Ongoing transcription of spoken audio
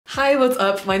Hi, what's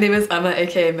up? My name is Emma,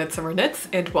 aka Midsummer Knits,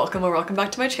 and welcome or welcome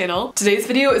back to my channel. Today's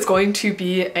video is going to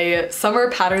be a summer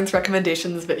patterns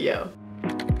recommendations video.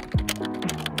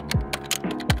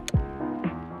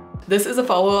 This is a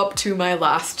follow-up to my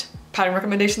last pattern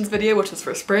recommendations video, which was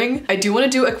for spring. I do want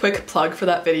to do a quick plug for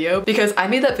that video because I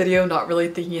made that video not really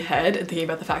thinking ahead and thinking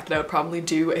about the fact that I would probably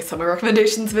do a summer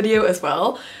recommendations video as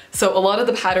well. So a lot of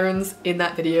the patterns in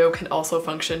that video can also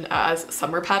function as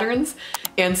summer patterns.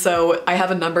 And so I have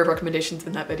a number of recommendations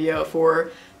in that video for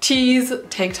tees,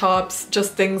 tank tops,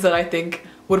 just things that I think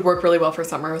would work really well for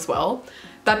summer as well.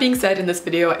 That being said, in this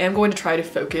video, I am going to try to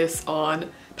focus on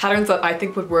patterns that I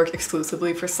think would work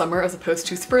exclusively for summer as opposed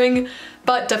to spring,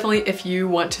 but definitely if you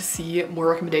want to see more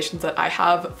recommendations that I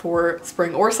have for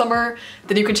spring or summer,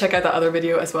 then you can check out that other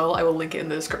video as well. I will link it in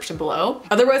the description below.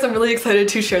 Otherwise, I'm really excited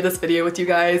to share this video with you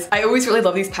guys. I always really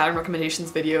love these pattern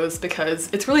recommendations videos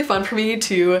because it's really fun for me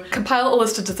to compile a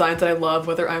list of designs that I love,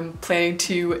 whether I'm planning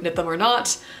to knit them or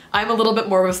not. I'm a little bit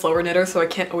more of a slower knitter, so I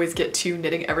can't always get to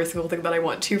knitting every single thing that I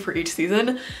want to for each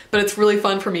season, but it's really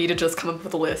fun for me to just come up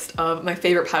with a list of my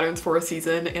favorite patterns for a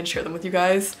season and share them with you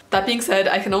guys. That being said,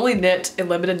 I can only knit a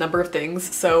limited number of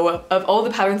things, so of all the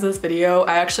patterns in this video,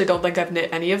 I actually don't think I've knit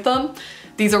any of them.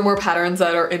 These are more patterns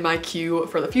that are in my queue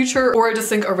for the future, or I just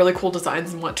think are really cool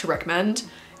designs and want to recommend.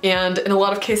 And in a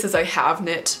lot of cases, I have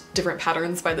knit different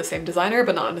patterns by the same designer,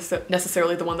 but not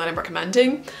necessarily the one that I'm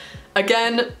recommending.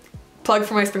 Again, plug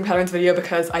for my spring patterns video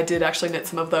because I did actually knit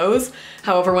some of those.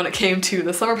 However, when it came to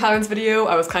the summer patterns video,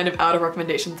 I was kind of out of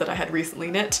recommendations that I had recently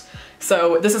knit.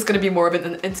 So this is going to be more of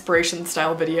an inspiration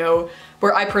style video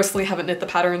where I personally haven't knit the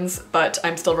patterns, but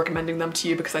I'm still recommending them to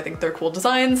you because I think they're cool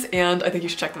designs and I think you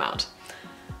should check them out.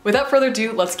 Without further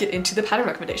ado, let's get into the pattern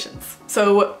recommendations.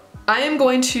 So I am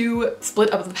going to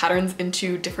split up the patterns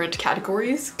into different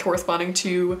categories corresponding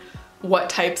to what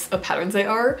types of patterns they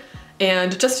are.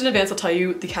 And just in advance, I'll tell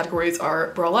you the categories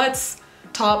are bralettes,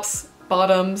 tops,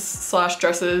 bottoms /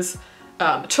 dresses,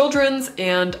 children's,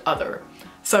 and other.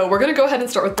 So we're gonna go ahead and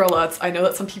start with bralettes. I know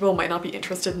that some people might not be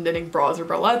interested in knitting bras or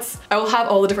bralettes. I will have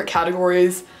all the different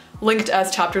categories linked as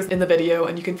chapters in the video,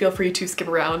 and you can feel free to skip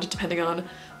around depending on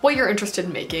what you're interested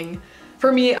in making.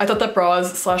 For me, I thought that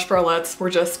bras / bralettes were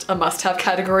just a must-have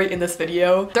category in this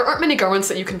video. There aren't many garments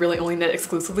that you can really only knit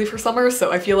exclusively for summer,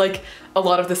 so I feel like a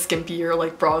lot of the skimpier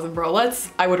like bras and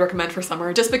bralettes I would recommend for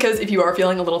summer, just because if you are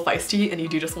feeling a little feisty and you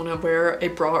do just want to wear a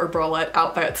bra or bralette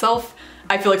out by itself,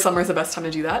 I feel like summer is the best time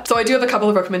to do that. So I do have a couple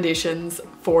of recommendations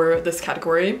for this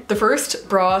category. The first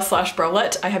bra /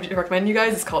 bralette I have to recommend you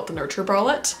guys is called the Nurture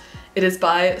Bralette. It is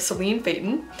by Celine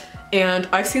Phaeton. And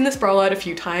I've seen this bralette a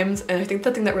few times, and I think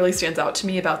the thing that really stands out to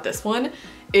me about this one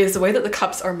is the way that the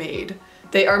cups are made.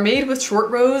 They are made with short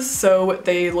rows, so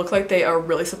they look like they are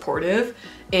really supportive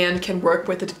and can work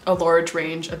with a large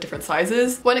range of different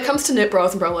sizes. When it comes to knit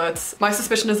bras and bralettes, my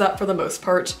suspicion is that for the most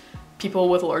part, people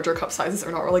with larger cup sizes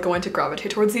are not really going to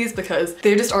gravitate towards these because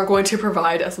they just aren't going to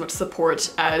provide as much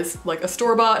support as like a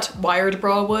store-bought wired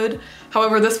bra would.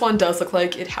 However, this one does look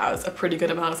like it has a pretty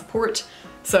good amount of support.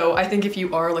 So I think if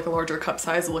you are like a larger cup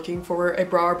size looking for a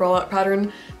bra or bralette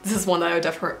pattern, this is one that I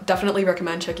would definitely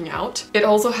recommend checking out. It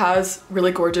also has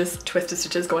really gorgeous twisted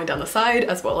stitches going down the side,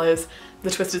 as well as the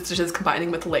twisted stitches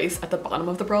combining with lace at the bottom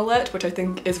of the bralette, which I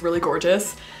think is really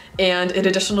gorgeous. And it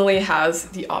additionally has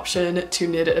the option to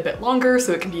knit it a bit longer,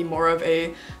 so it can be more of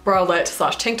a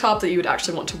bralette / tank top that you would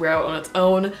actually want to wear out on its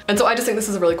own. And so I just think this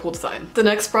is a really cool design. The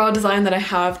next bra design that I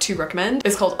have to recommend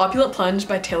is called Opulent Plunge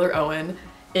by Taylor Owen.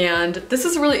 And this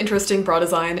is a really interesting bra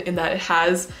design in that it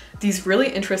has these really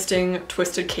interesting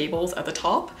twisted cables at the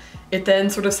top. It then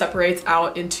sort of separates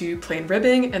out into plain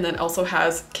ribbing and then also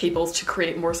has cables to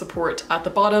create more support at the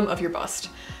bottom of your bust.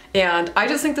 And I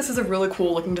just think this is a really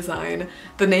cool looking design.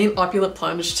 The name Opulent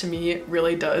Plunge to me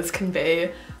really does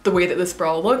convey the way that this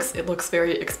bra looks. It looks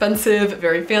very expensive,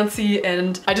 very fancy,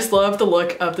 and I just love the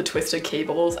look of the twisted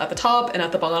cables at the top and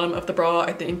at the bottom of the bra.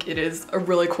 I think it is a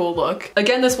really cool look.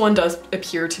 Again, this one does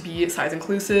appear to be size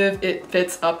inclusive. It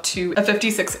fits up to a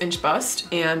 56-inch bust,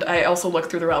 and I also looked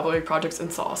through the Ravelry projects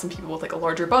and saw some people with like a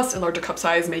larger bust and larger cup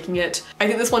size making it. I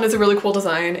think this one is a really cool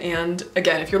design, and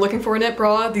again, if you're looking for a knit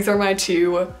bra, these are my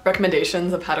two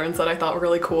recommendations of patterns that I thought were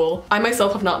really cool. I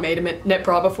myself have not made a knit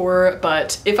bra before,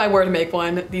 but if I were to make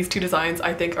one, these two designs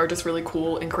I think are just really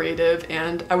cool and creative,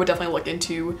 and I would definitely look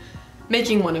into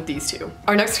making one of these two.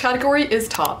 Our next category is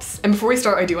tops. And before we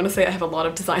start, I do want to say I have a lot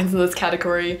of designs in this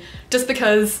category just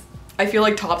because I feel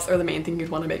like tops are the main thing you'd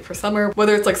want to make for summer,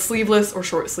 whether it's like sleeveless or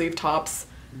short sleeve tops.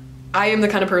 I am the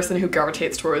kind of person who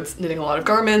gravitates towards knitting a lot of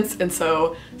garments, and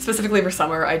so specifically for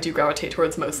summer, I do gravitate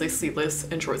towards mostly sleeveless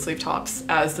and short sleeve tops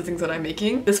as the things that I'm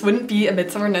making. This wouldn't be a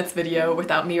Midsummer Knits video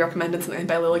without me recommending something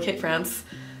by Lily Kate France.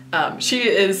 She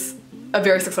is a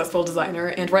very successful designer,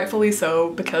 and rightfully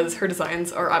so, because her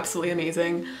designs are absolutely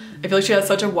amazing. I feel like she has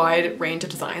such a wide range of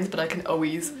designs, but I can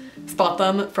always spot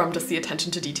them from just the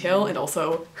attention to detail, and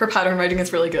also her pattern writing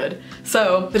is really good.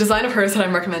 So the design of hers that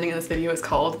I'm recommending in this video is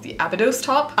called the Abydos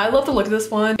top. I love the look of this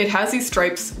one. It has these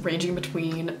stripes ranging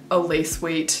between a lace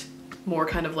weight, more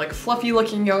kind of like fluffy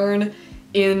looking yarn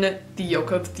in the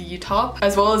yoke of the top,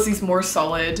 as well as these more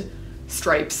solid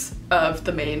stripes of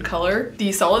the main color.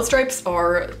 The solid stripes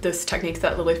are this technique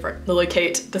that Lily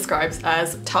Kate describes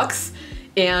as tucks,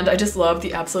 and I just love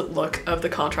the absolute look of the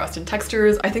contrast in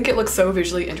textures. I think it looks so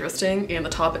visually interesting, and the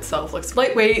top itself looks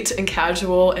lightweight and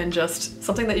casual and just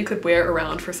something that you could wear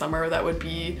around for summer that would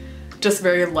be just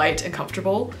very light and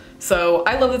comfortable. So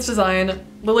I love this design.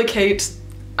 Lily Kate,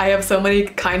 I have so many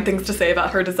kind things to say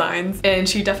about her designs, and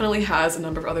she definitely has a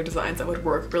number of other designs that would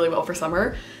work really well for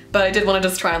summer, but I did want to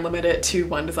just try and limit it to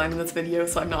one design in this video,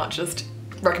 so I'm not just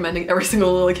recommending every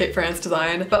single Lily Kate France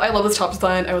design. But I love this top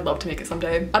design. I would love to make it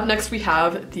someday. Up next we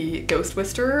have the Ghost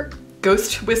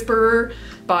Whisperer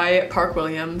by Park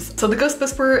Williams. So the Ghost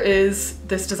Whisperer is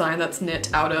this design that's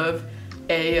knit out of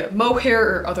a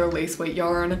mohair or other lace weight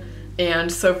yarn,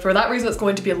 and so for that reason it's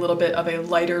going to be a little bit of a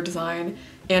lighter design,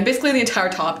 and basically the entire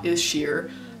top is sheer.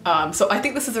 So I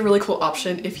think this is a really cool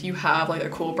option if you have like a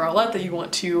cool bralette that you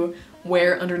want to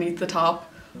wear underneath the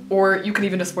top, or you can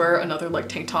even just wear another like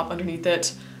tank top underneath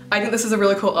it. I think this is a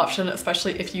really cool option,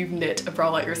 especially if you've knit a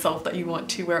bralette yourself that you want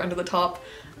to wear under the top.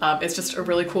 It's just a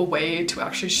really cool way to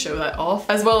actually show that off,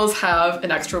 as well as have an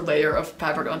extra layer of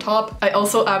fabric on top. I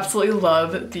also absolutely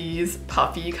love these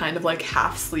puffy kind of like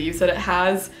half sleeves that it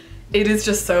has. It is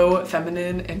just so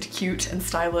feminine and cute and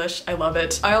stylish. I love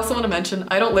it. I also want to mention,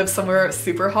 I don't live somewhere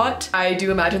super hot. I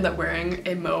do imagine that wearing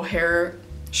a mohair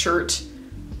shirt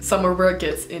somewhere where it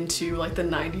gets into like the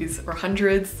 90s or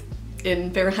 100s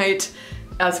in Fahrenheit,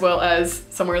 as well as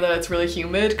somewhere that it's really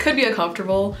humid, could be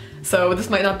uncomfortable. So this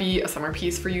might not be a summer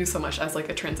piece for you so much as like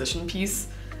a transition piece.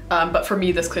 But for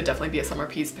me, this could definitely be a summer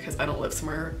piece because I don't live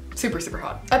somewhere super, super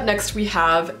hot. Up next, we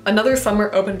have another summer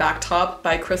open back top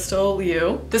by Crystal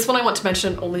Liu. This one I want to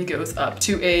mention only goes up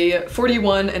to a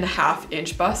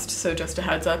 41.5-inch bust, so just a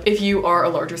heads up. If you are a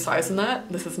larger size than that,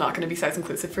 this is not going to be size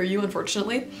inclusive for you,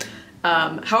 unfortunately.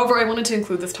 However, I wanted to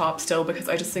include this top still because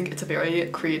I just think it's a very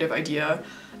creative idea.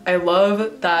 I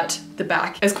love that the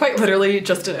back is quite literally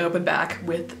just an open back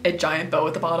with a giant bow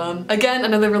at the bottom. Again,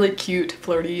 another really cute,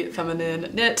 flirty, feminine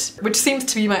knit, which seems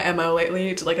to be my MO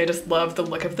lately. Like, I just love the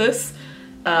look of this.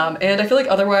 And I feel like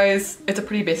otherwise it's a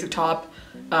pretty basic top.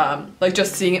 Like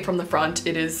just seeing it from the front,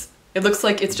 it looks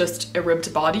like it's just a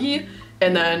ribbed body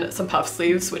and then some puff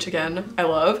sleeves, which again, I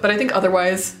love. But I think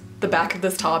otherwise the back of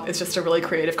this top is just a really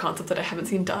creative concept that I haven't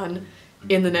seen done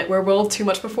in the knitwear world too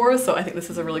much before, so I think this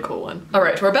is a really cool one. All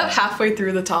right, we're about halfway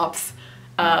through the tops.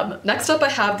 Next up I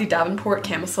have the Davenport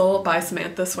Camisole by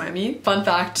Samantha Swamy. Fun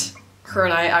fact, her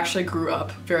and I actually grew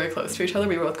up very close to each other.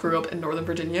 We both grew up in Northern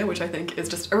Virginia, which I think is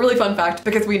just a really fun fact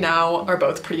because we now are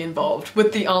both pretty involved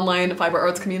with the online fiber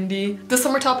arts community. This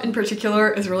summer top in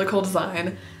particular is a really cool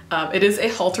design. It is a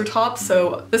halter top,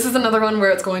 so this is another one where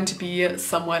it's going to be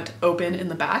somewhat open in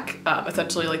the back.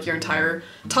 Essentially, like your entire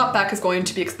top back is going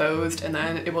to be exposed and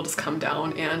then it will just come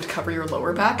down and cover your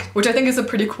lower back, which I think is a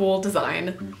pretty cool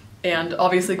design and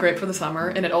obviously great for the summer.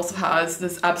 And it also has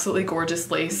this absolutely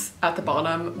gorgeous lace at the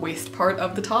bottom waist part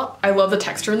of the top. I love the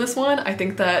texture in this one. I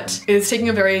think that it is taking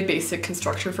a very basic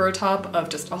construction for a top of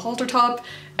just a halter top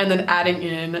and then adding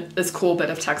in this cool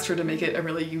bit of texture to make it a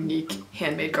really unique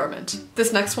handmade garment.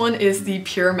 This next one is the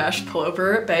Pure Mesh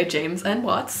Pullover by James N.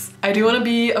 Watts. I do want to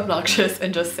be obnoxious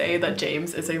and just say that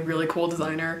James is a really cool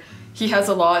designer. He has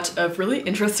a lot of really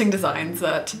interesting designs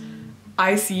that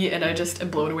I see and I just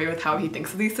am blown away with how he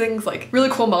thinks of these things. Like really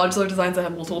cool modular designs that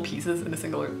have multiple pieces in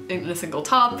a single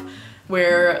top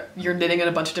where you're knitting in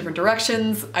a bunch of different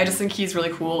directions. I just think he's really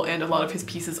cool, and a lot of his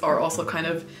pieces are also kind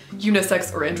of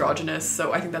unisex or androgynous,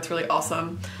 so I think that's really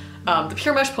awesome. The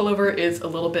Pure Mesh Pullover is a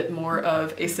little bit more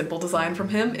of a simple design from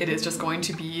him. It is just going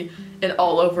to be an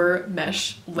all-over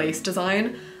mesh lace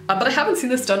design. But I haven't seen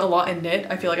this done a lot in knit.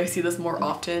 I feel like I see this more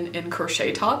often in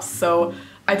crochet tops, so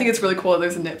I think it's really cool that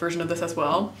there's a knit version of this as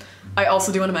well. I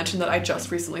also do want to mention that I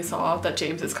just recently saw that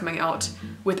James is coming out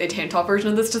with a tank top version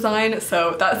of this design,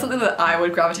 so that's something that I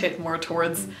would gravitate more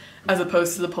towards as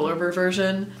opposed to the pullover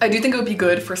version. I do think it would be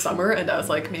good for summer and as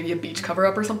like maybe a beach cover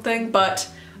up or something, but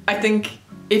I think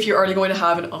if you're already going to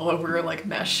have an all-over like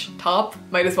mesh top,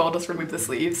 might as well just remove the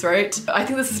sleeves, right? I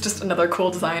think this is just another cool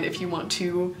design if you want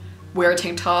to wear a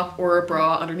tank top or a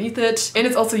bra underneath it. And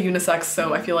it's also unisex,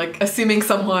 so I feel like assuming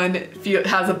someone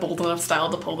has a bold enough style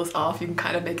to pull this off, you can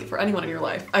kind of make it for anyone in your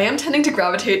life. I am tending to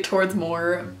gravitate towards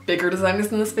more bigger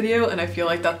designers in this video, and I feel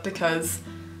like that's because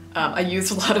I used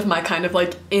a lot of my kind of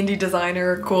like indie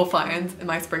designer cool finds in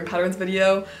my spring patterns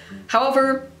video.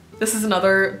 However, this is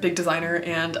another big designer,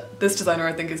 and this designer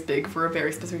I think is big for a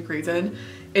very specific reason.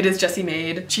 It is Jessie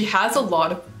Made. She has a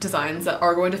lot of designs that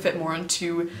are going to fit more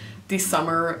into the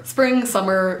spring,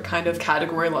 summer kind of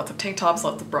category, lots of tank tops,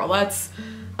 lots of bralettes.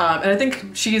 And I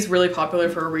think she's really popular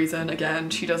for a reason. Again,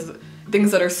 she does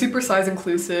things that are super size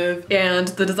inclusive, and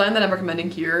the design that I'm recommending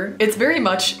here, it's very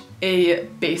much a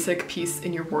basic piece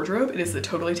in your wardrobe. It is a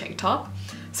totally tank top.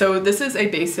 So this is a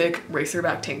basic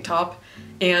racerback tank top,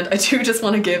 and I do just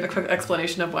want to give a quick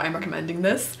explanation of why I'm recommending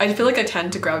this. I feel like I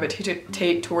tend to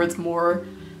gravitate towards more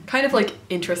kind of like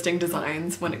interesting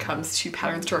designs when it comes to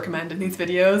patterns to recommend in these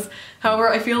videos. However,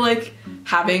 I feel like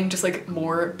having just like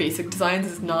more basic designs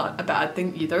is not a bad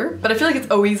thing either. But I feel like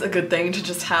it's always a good thing to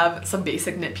just have some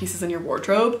basic knit pieces in your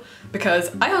wardrobe,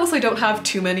 because I honestly don't have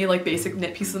too many like basic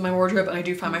knit pieces in my wardrobe, and I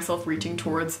do find myself reaching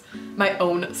towards my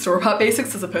own store-bought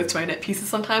basics as opposed to my knit pieces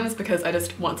sometimes, because I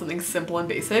just want something simple and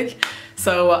basic.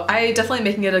 So I definitely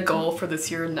making it a goal for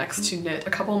this year next to knit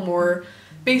a couple more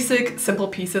basic, simple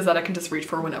pieces that I can just reach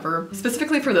for whenever.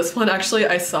 Specifically for this one, actually,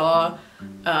 I saw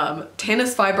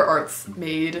Tanis Fiber Arts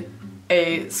made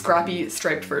a scrappy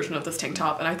striped version of this tank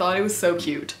top, and I thought it was so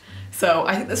cute. So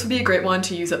I think this would be a great one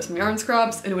to use up some yarn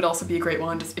scraps, and it would also be a great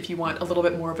one just if you want a little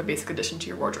bit more of a basic addition to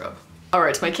your wardrobe. All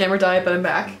right, my camera died, but I'm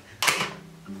back.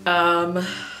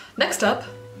 Next up,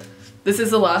 this is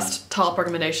the last top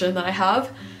recommendation that I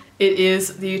have. It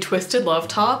is the Twisted Love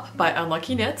top by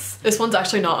Unlucky Knits. This one's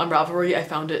actually not on Ravelry. I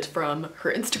found it from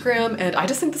her Instagram, and I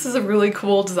just think this is a really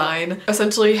cool design.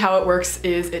 Essentially how it works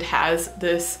is it has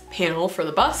this panel for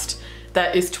the bust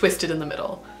that is twisted in the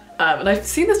middle. And I've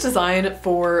seen this design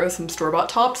for some store-bought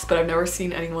tops, but I've never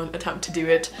seen anyone attempt to do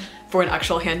it for an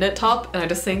actual hand knit top, and I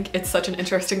just think it's such an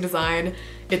interesting design.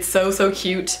 It's so, so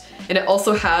cute, and it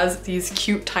also has these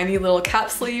cute tiny little cap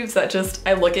sleeves that just,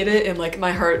 I look at it and like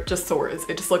my heart just soars.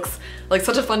 It just looks like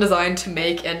such a fun design to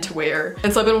make and to wear,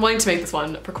 and so I've been wanting to make this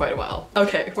one for quite a while.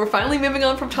 Okay, we're finally moving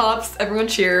on from tops, everyone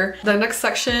cheer. The next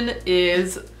section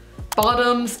is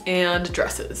bottoms and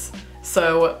dresses.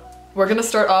 So we're gonna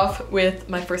start off with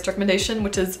my first recommendation,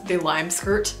 which is the Lime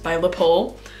Skirt by La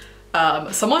Pole.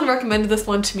 Someone recommended this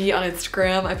one to me on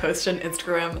Instagram. I posted an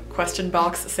Instagram question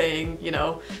box saying, you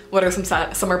know, what are some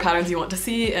summer patterns you want to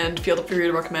see, and feel free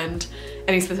to recommend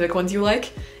any specific ones you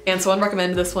like. And someone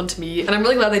recommended this one to me, and I'm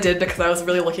really glad they did, because I was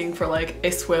really looking for like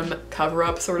a swim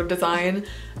cover-up sort of design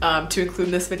to include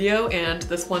in this video, and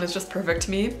this one is just perfect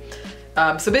to me.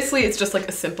 So basically it's just like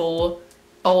a simple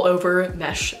all over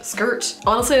mesh skirt.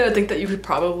 Honestly, I would think that you could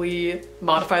probably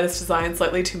modify this design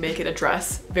slightly to make it a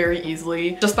dress very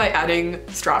easily just by adding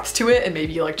straps to it and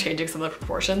maybe like changing some of the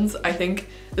proportions. I think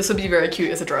this would be very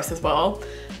cute as a dress as well.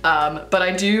 But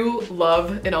I do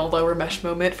love an all over mesh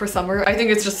moment for summer. I think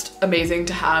it's just amazing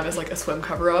to have as like a swim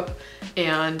cover up,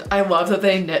 and I love that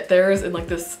they knit theirs in like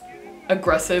this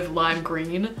aggressive lime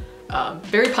green.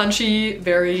 Very punchy,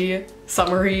 very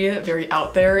summery, very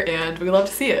out there, and we love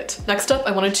to see it. Next up,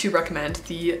 I wanted to recommend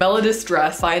the Melodist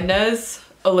dress by Inez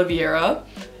Oliveira,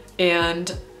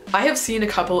 and I have seen a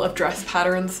couple of dress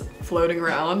patterns floating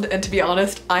around, and to be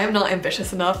honest, I am not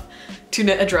ambitious enough to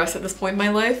knit a dress at this point in my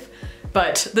life,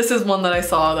 but this is one that I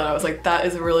saw that I was like, that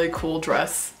is a really cool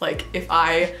dress. Like, if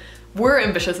I were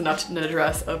ambitious enough to knit a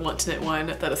dress, I would want to knit one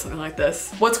that is something like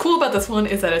this. What's cool about this one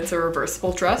is that it's a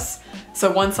reversible dress.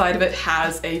 So one side of it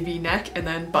has a V-neck and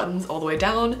then buttons all the way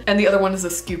down, and the other one is a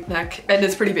scoop neck, and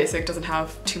it's pretty basic, doesn't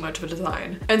have too much of a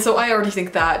design. And so I already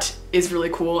think that is really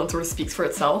cool and sort of speaks for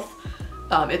itself.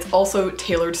 It's also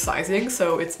tailored sizing,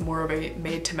 so it's more of a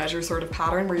made to measure sort of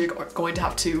pattern where you're going to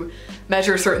have to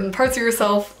measure certain parts of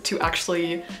yourself to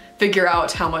actually figure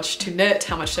out how much to knit,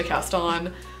 how much to cast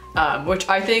on. Which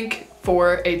I think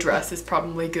for a dress is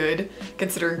probably good,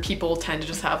 considering people tend to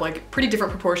just have like pretty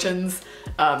different proportions.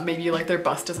 Maybe like their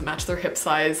bust doesn't match their hip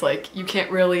size. Like, you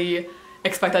can't really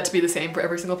expect that to be the same for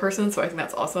every single person, so I think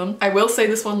that's awesome. I will say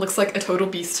this one looks like a total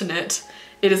beast to knit.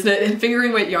 It is knit in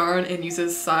fingering weight yarn and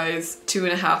uses size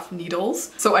 2.5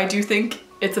 needles. So I do think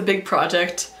it's a big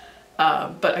project,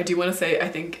 but I do want to say I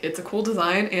think it's a cool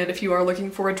design, and if you are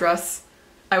looking for a dress,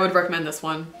 I would recommend this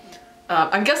one.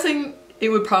 I'm guessing it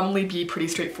would probably be pretty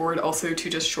straightforward also to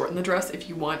just shorten the dress if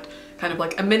you want kind of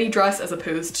like a mini dress as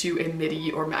opposed to a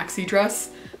midi or maxi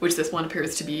dress, which this one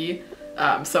appears to be.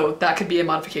 So that could be a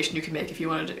modification you can make if you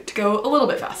wanted it to go a little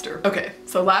bit faster. Okay,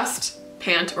 so last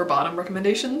pant or bottom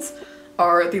recommendations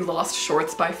are the Lost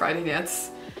Shorts by Friday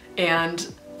Knits.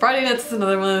 And Friday Knits is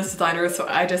another one of those designers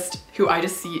who I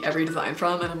just see every design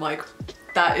from, and I'm like,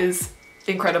 that is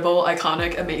incredible,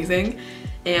 iconic, amazing.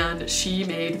 And she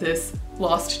made this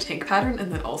Lost tank pattern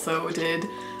and then also did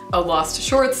a Lost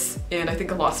shorts and I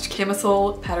think a Lost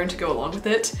camisole pattern to go along with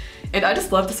it. And I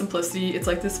just love the simplicity. It's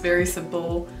like this very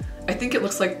simple, I think it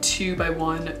looks like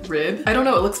 2x1 rib. I don't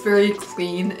know, it looks very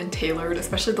clean and tailored,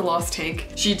 especially the Lost tank.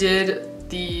 She did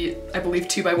the, I believe,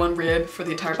 2x1 rib for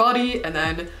the entire body and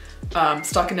then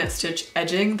stockinette stitch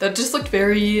edging that just looked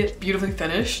very beautifully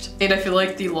finished. And I feel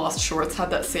like the Lost shorts had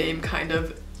that same kind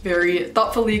of very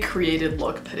thoughtfully created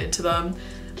look put into them.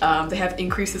 They have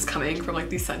increases coming from like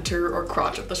the center or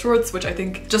crotch of the shorts, which I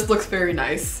think just looks very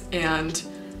nice. And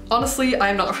honestly,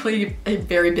 I'm not really a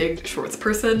very big shorts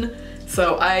person,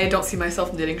 so I don't see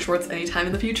myself knitting shorts anytime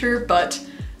in the future, but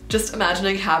just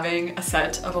imagining having a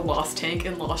set of a Lost tank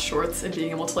and Lost shorts and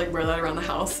being able to like wear that around the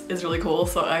house is really cool.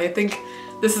 So I think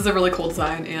this is a really cool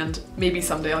design and maybe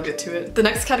someday I'll get to it. The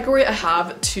next category I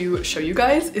have to show you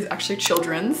guys is actually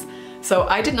children's. So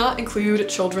I did not include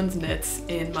children's knits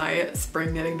in my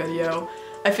spring knitting video.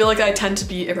 I feel like I tend to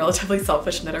be a relatively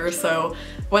selfish knitter, so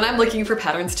when I'm looking for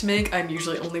patterns to make, I'm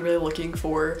usually only really looking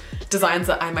for designs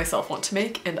that I myself want to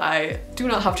make, and I do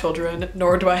not have children,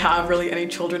 nor do I have really any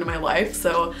children in my life,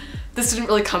 so this didn't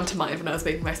really come to mind when I was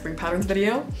making my spring patterns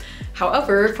video.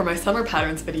 However, for my summer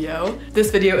patterns video,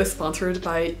 this video is sponsored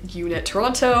by Knit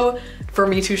Toronto for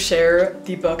me to share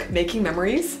the book Making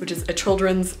Memories, which is a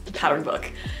children's pattern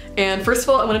book. And first of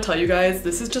all, I want to tell you guys,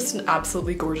 this is just an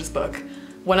absolutely gorgeous book.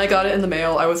 When I got it in the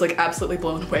mail, I was like absolutely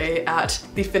blown away at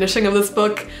the finishing of this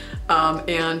book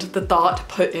and the thought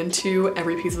put into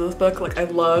every piece of this book. Like, I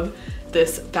love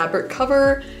this fabric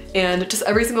cover and just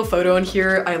every single photo in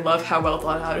here. I love how well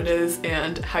thought out it is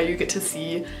and how you get to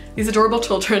see these adorable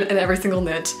children in every single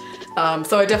knit.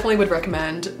 So I definitely would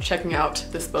recommend checking out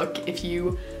this book if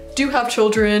you do have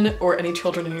children or any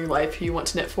children in your life who you want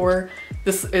to knit for.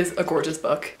 This is a gorgeous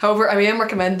book. However, I am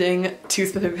recommending 2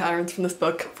 specific patterns from this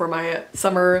book for my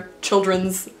summer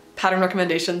children's pattern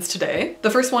recommendations today. The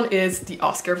first one is the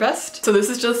Oscar vest. So this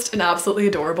is just an absolutely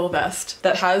adorable vest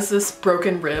that has this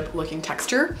broken rib looking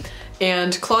texture.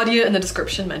 And Claudia in the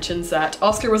description mentions that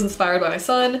Oscar was inspired by my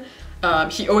son.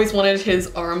 He always wanted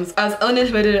his arms as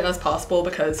uninhibited as possible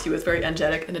because he was very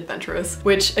energetic and adventurous,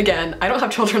 which again, I don't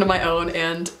have children of my own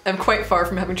and I'm quite far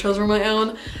from having children of my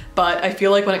own, but I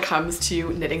feel like when it comes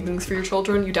to knitting things for your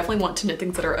children, you definitely want to knit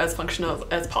things that are as functional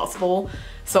as possible.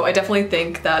 So I definitely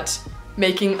think that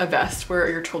making a vest where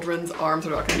your children's arms are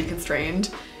not going to be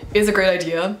constrained is a great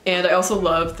idea. And I also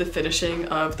love the finishing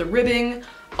of the ribbing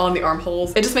on the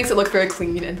armholes. It just makes it look very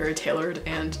clean and very tailored,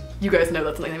 and you guys know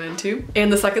that's something I'm into.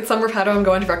 And the second summer pattern I'm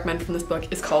going to recommend from this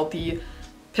book is called the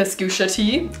Piscusha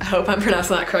Tee. I hope I'm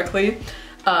pronouncing that correctly.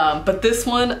 But this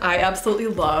one I absolutely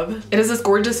love. It is this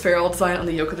gorgeous ferrule design on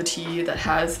the yoke of the tee that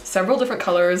has several different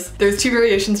colors. There's 2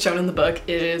 variations shown in the book.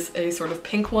 It is a sort of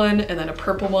pink one and then a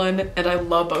purple one, and I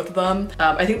love both of them.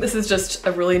 I think this is just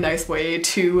a really nice way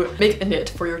to make a knit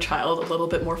for your child a little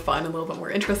bit more fun, a little bit more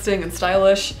interesting and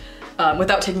stylish.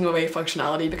 Without taking away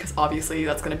functionality, because obviously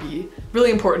that's going to be really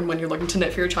important when you're looking to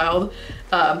knit for your child.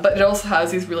 But it also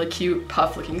has these really cute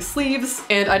puff looking sleeves,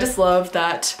 and I just love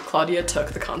that Claudia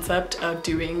took the concept of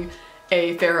doing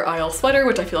a Fair Isle sweater,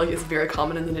 which I feel like is very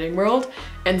common in the knitting world,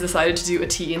 and decided to do a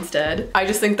tee instead. I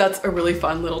just think that's a really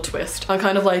fun little twist on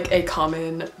kind of like a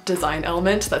common design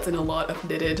element that's in a lot of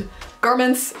knitted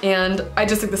garments, and I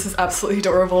just think this is absolutely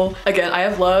adorable. Again, I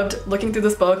have loved looking through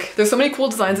this book. There's so many cool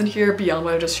designs in here beyond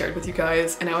what I just shared with you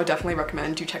guys, and I would definitely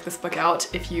recommend you check this book out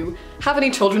if you have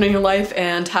any children in your life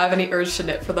and have any urge to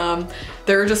knit for them.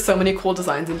 There are just so many cool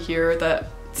designs in here that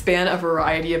span a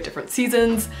variety of different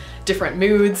seasons, different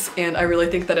moods, and I really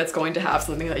think that it's going to have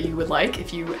something that you would like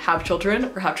if you have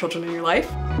children or have children in your life.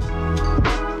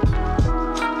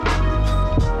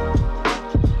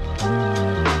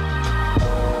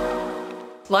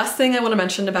 Last thing I want to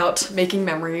mention about making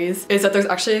memories is that there's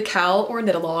actually a cal or a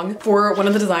knit along for one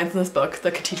of the designs in this book,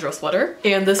 the cathedral sweater.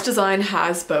 And this design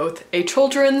has both a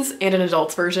children's and an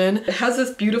adult's version. It has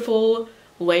this beautiful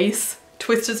lace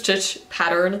twisted stitch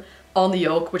pattern on the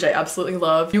yoke, which I absolutely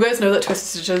love. You guys know that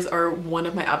twisted stitches are one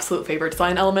of my absolute favorite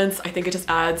design elements. I think it just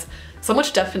adds so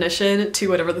much definition to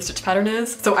whatever the stitch pattern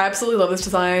is. So I absolutely love this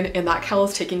design, and that cal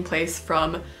is taking place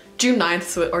from June 9th,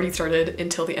 so it already started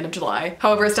until the end of July.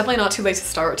 However, it's definitely not too late to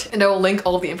start, and I will link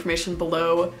all of the information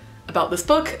below about this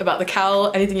book, about the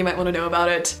Cal, anything you might want to know about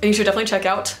it. And you should definitely check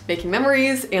out Making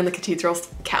Memories and the Cathedrals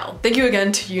Cal. Thank you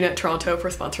again to Unit Toronto for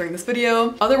sponsoring this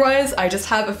video. Otherwise, I just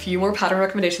have a few more pattern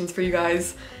recommendations for you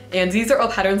guys. And these are all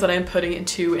patterns that I'm putting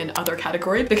into an other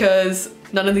category because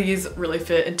none of these really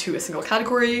fit into a single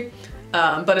category,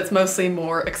 but it's mostly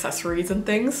more accessories and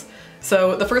things.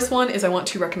 So the first one is I want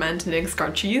to recommend knitting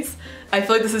scrunchies. I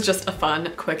feel like this is just a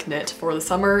fun, quick knit for the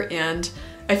summer, and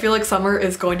I feel like summer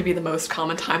is going to be the most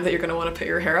common time that you're gonna wanna put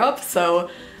your hair up.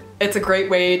 So it's a great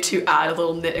way to add a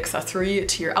little knit accessory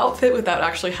to your outfit without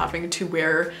actually having to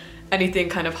wear anything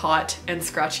kind of hot and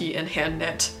scratchy and hand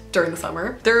knit during the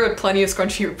summer. There are plenty of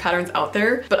scrunchie patterns out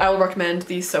there, but I will recommend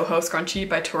the Soho Scrunchie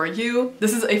by Tori Yu.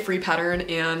 This is a free pattern,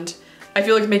 and I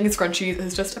feel like making scrunchies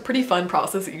is just a pretty fun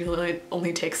process. It usually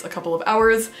only takes a couple of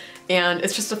hours, and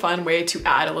it's just a fun way to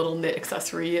add a little knit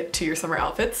accessory to your summer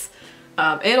outfits.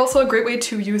 And also a great way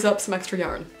to use up some extra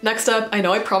yarn. Next up, I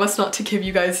know I promised not to give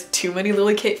you guys too many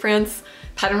Lily Kate France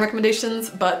pattern recommendations,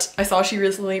 but I saw she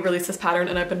recently released this pattern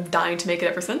and I've been dying to make it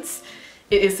ever since.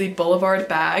 It is the Boulevard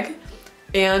bag.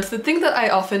 And the thing that I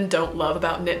often don't love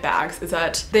about knit bags is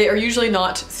that they are usually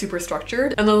not super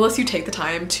structured, and unless you take the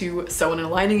time to sew in a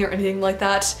lining or anything like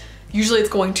that, usually it's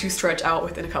going to stretch out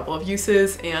within a couple of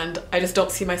uses, and I just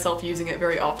don't see myself using it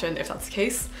very often if that's the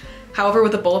case. However,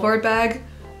 with the Boulevard bag,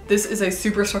 this is a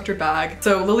super structured bag.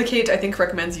 So Lily Kate, I think,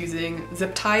 recommends using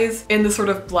zip ties in the sort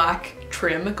of black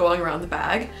trim going around the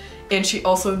bag, and she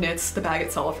also knits the bag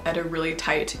itself at a really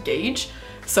tight gauge.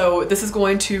 So this is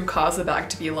going to cause the bag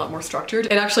to be a lot more structured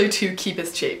and actually to keep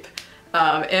its shape.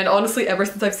 And honestly, ever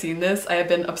since I've seen this, I have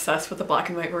been obsessed with the black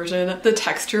and white version. The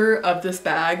texture of this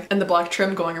bag and the black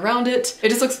trim going around it, it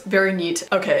just looks very neat.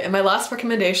 Okay, and my last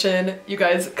recommendation, you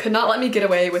guys could not let me get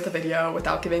away with a video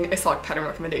without giving a sock pattern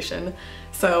recommendation.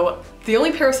 So the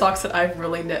only pair of socks that I've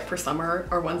really knit for summer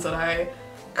are ones that I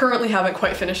currently haven't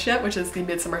quite finished yet, which is the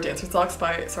Midsummer Dancer Socks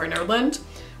by Sorry Nerdland,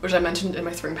 which I mentioned in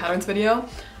my spring patterns video.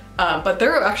 But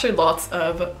there are actually lots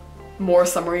of more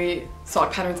summery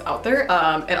sock patterns out there,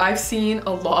 and I've seen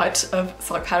a lot of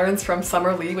sock patterns from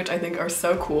Summer Lee, which I think are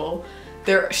so cool.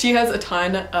 She has a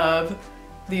ton of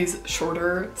these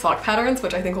shorter sock patterns,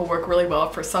 which I think will work really well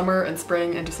for summer and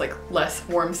spring and just like less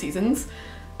warm seasons.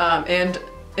 And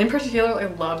in particular, I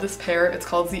love this pair. It's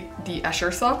called the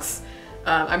Escher socks.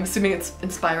 I'm assuming it's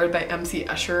inspired by MC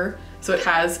Escher. So it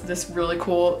has this really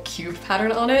cool cube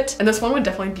pattern on it. And this one would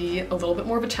definitely be a little bit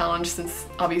more of a challenge since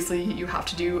obviously you have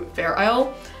to do Fair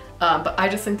Isle. But I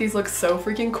just think these look so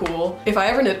freaking cool. If I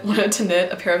ever wanted to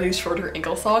knit a pair of these shorter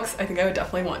ankle socks, I think I would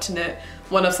definitely want to knit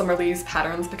one of Summer Lee's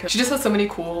patterns because she just has so many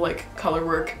cool like color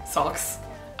work socks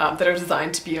that are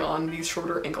designed to be on these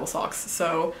shorter ankle socks.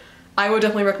 So I would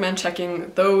definitely recommend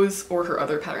checking those or her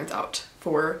other patterns out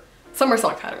for summer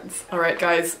sock patterns. All right,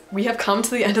 guys, we have come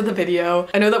to the end of the video.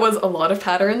 I know that was a lot of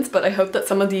patterns, but I hope that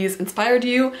some of these inspired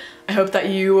you. I hope that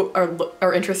you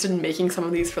are interested in making some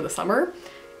of these for the summer.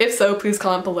 If so, please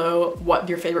comment below what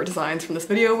your favorite designs from this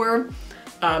video were.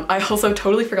 I also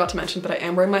totally forgot to mention, but I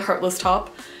am wearing my heartless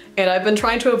top, and I've been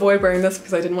trying to avoid wearing this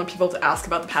because I didn't want people to ask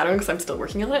about the pattern because I'm still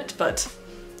working on it, but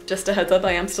just a heads up,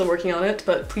 I am still working on it,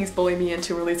 but please bully me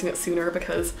into releasing it sooner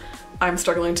because I'm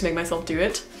struggling to make myself do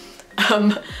it.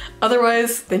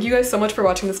 Otherwise, thank you guys so much for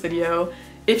watching this video.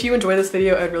 If you enjoy this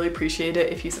video, I'd really appreciate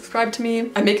it if you subscribe to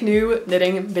me. I make new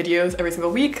knitting videos every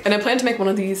single week, and I plan to make one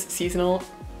of these seasonal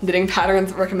knitting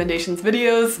patterns recommendations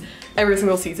videos every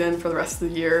single season for the rest of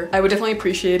the year. I would definitely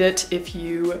appreciate it if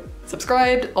you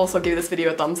subscribed, also give this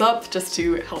video a thumbs up just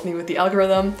to help me with the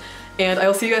algorithm, and I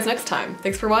will see you guys next time.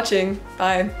 Thanks for watching.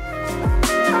 Bye.